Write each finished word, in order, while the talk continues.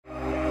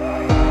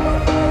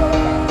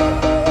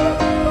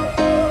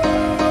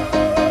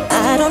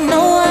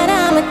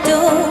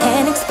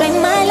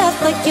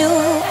you.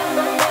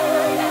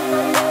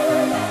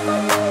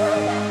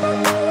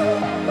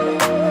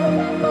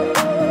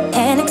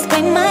 Can't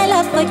explain my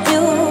love for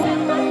you.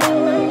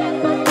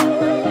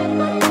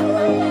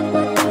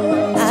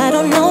 I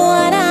don't know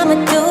what I'ma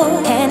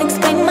do. Can't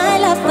explain my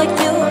love for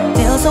you.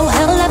 Feel so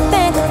held up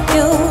and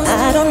confused.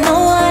 I don't know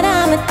what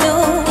I'ma do.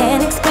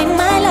 Can't explain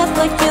my love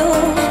for you.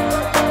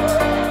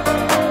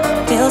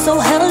 Feel so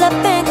held up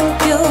and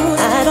confused.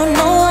 I don't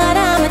know what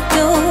I'ma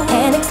do.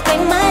 Can't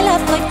explain my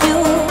love for you.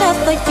 Love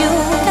for you,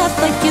 love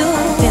for you.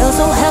 Feel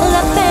so held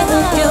up and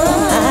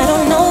confused. I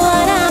don't know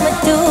what I'ma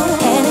do.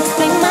 Can't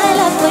explain my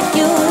love for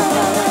you.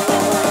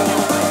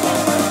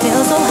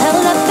 Feel so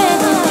held up and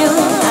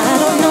confused. I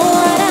don't know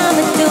what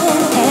I'ma do.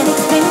 Can't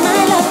explain my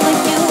love for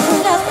you.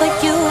 Love for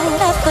you,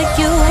 love for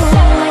you.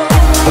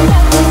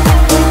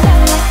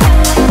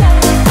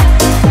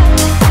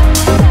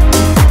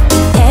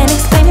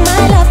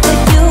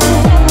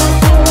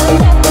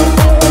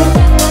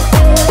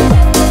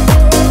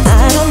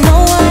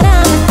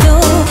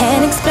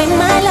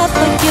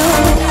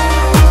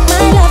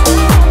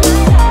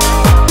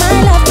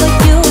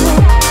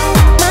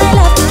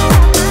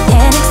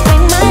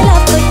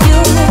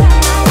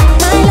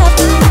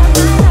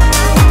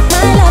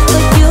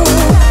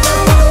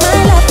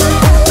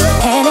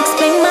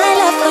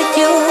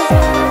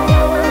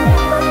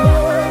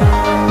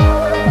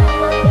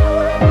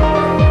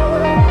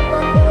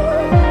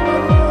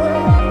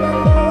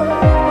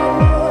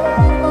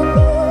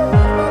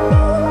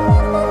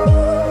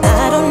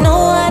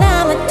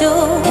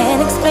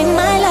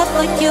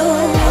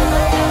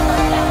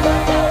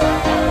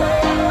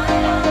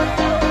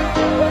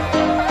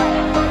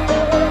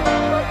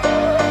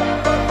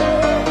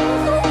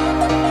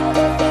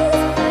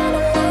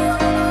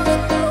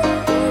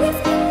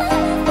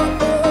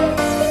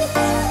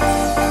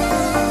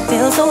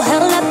 Feel so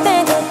held up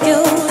and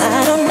confused.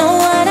 I don't know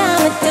what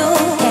I'ma do.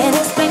 Can't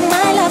explain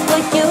my love for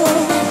you.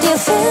 Do you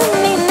feel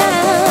me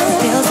now?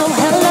 Feel so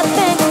held up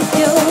and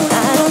confused.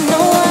 I don't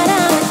know what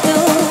I'ma do.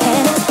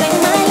 Can't explain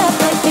my love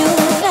for you.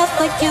 Love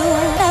for you,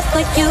 love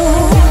for you.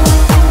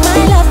 My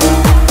love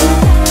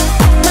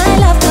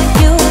for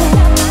you.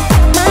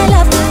 My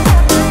love.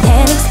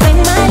 Can't explain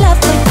my love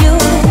for you.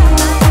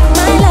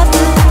 My love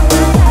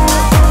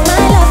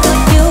for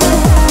you.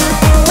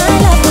 My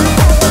love.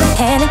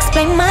 Can't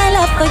explain my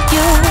love for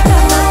you.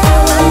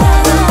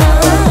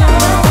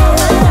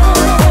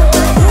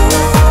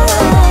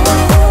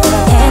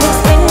 Can't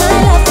explain my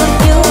love for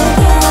you.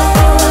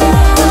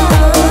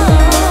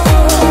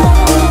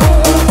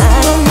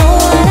 I don't know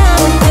what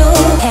I'ma do.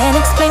 Can't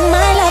explain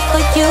my love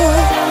for you.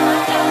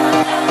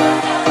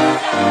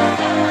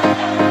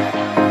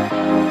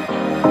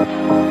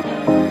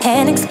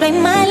 Can't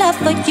explain my love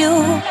for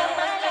you.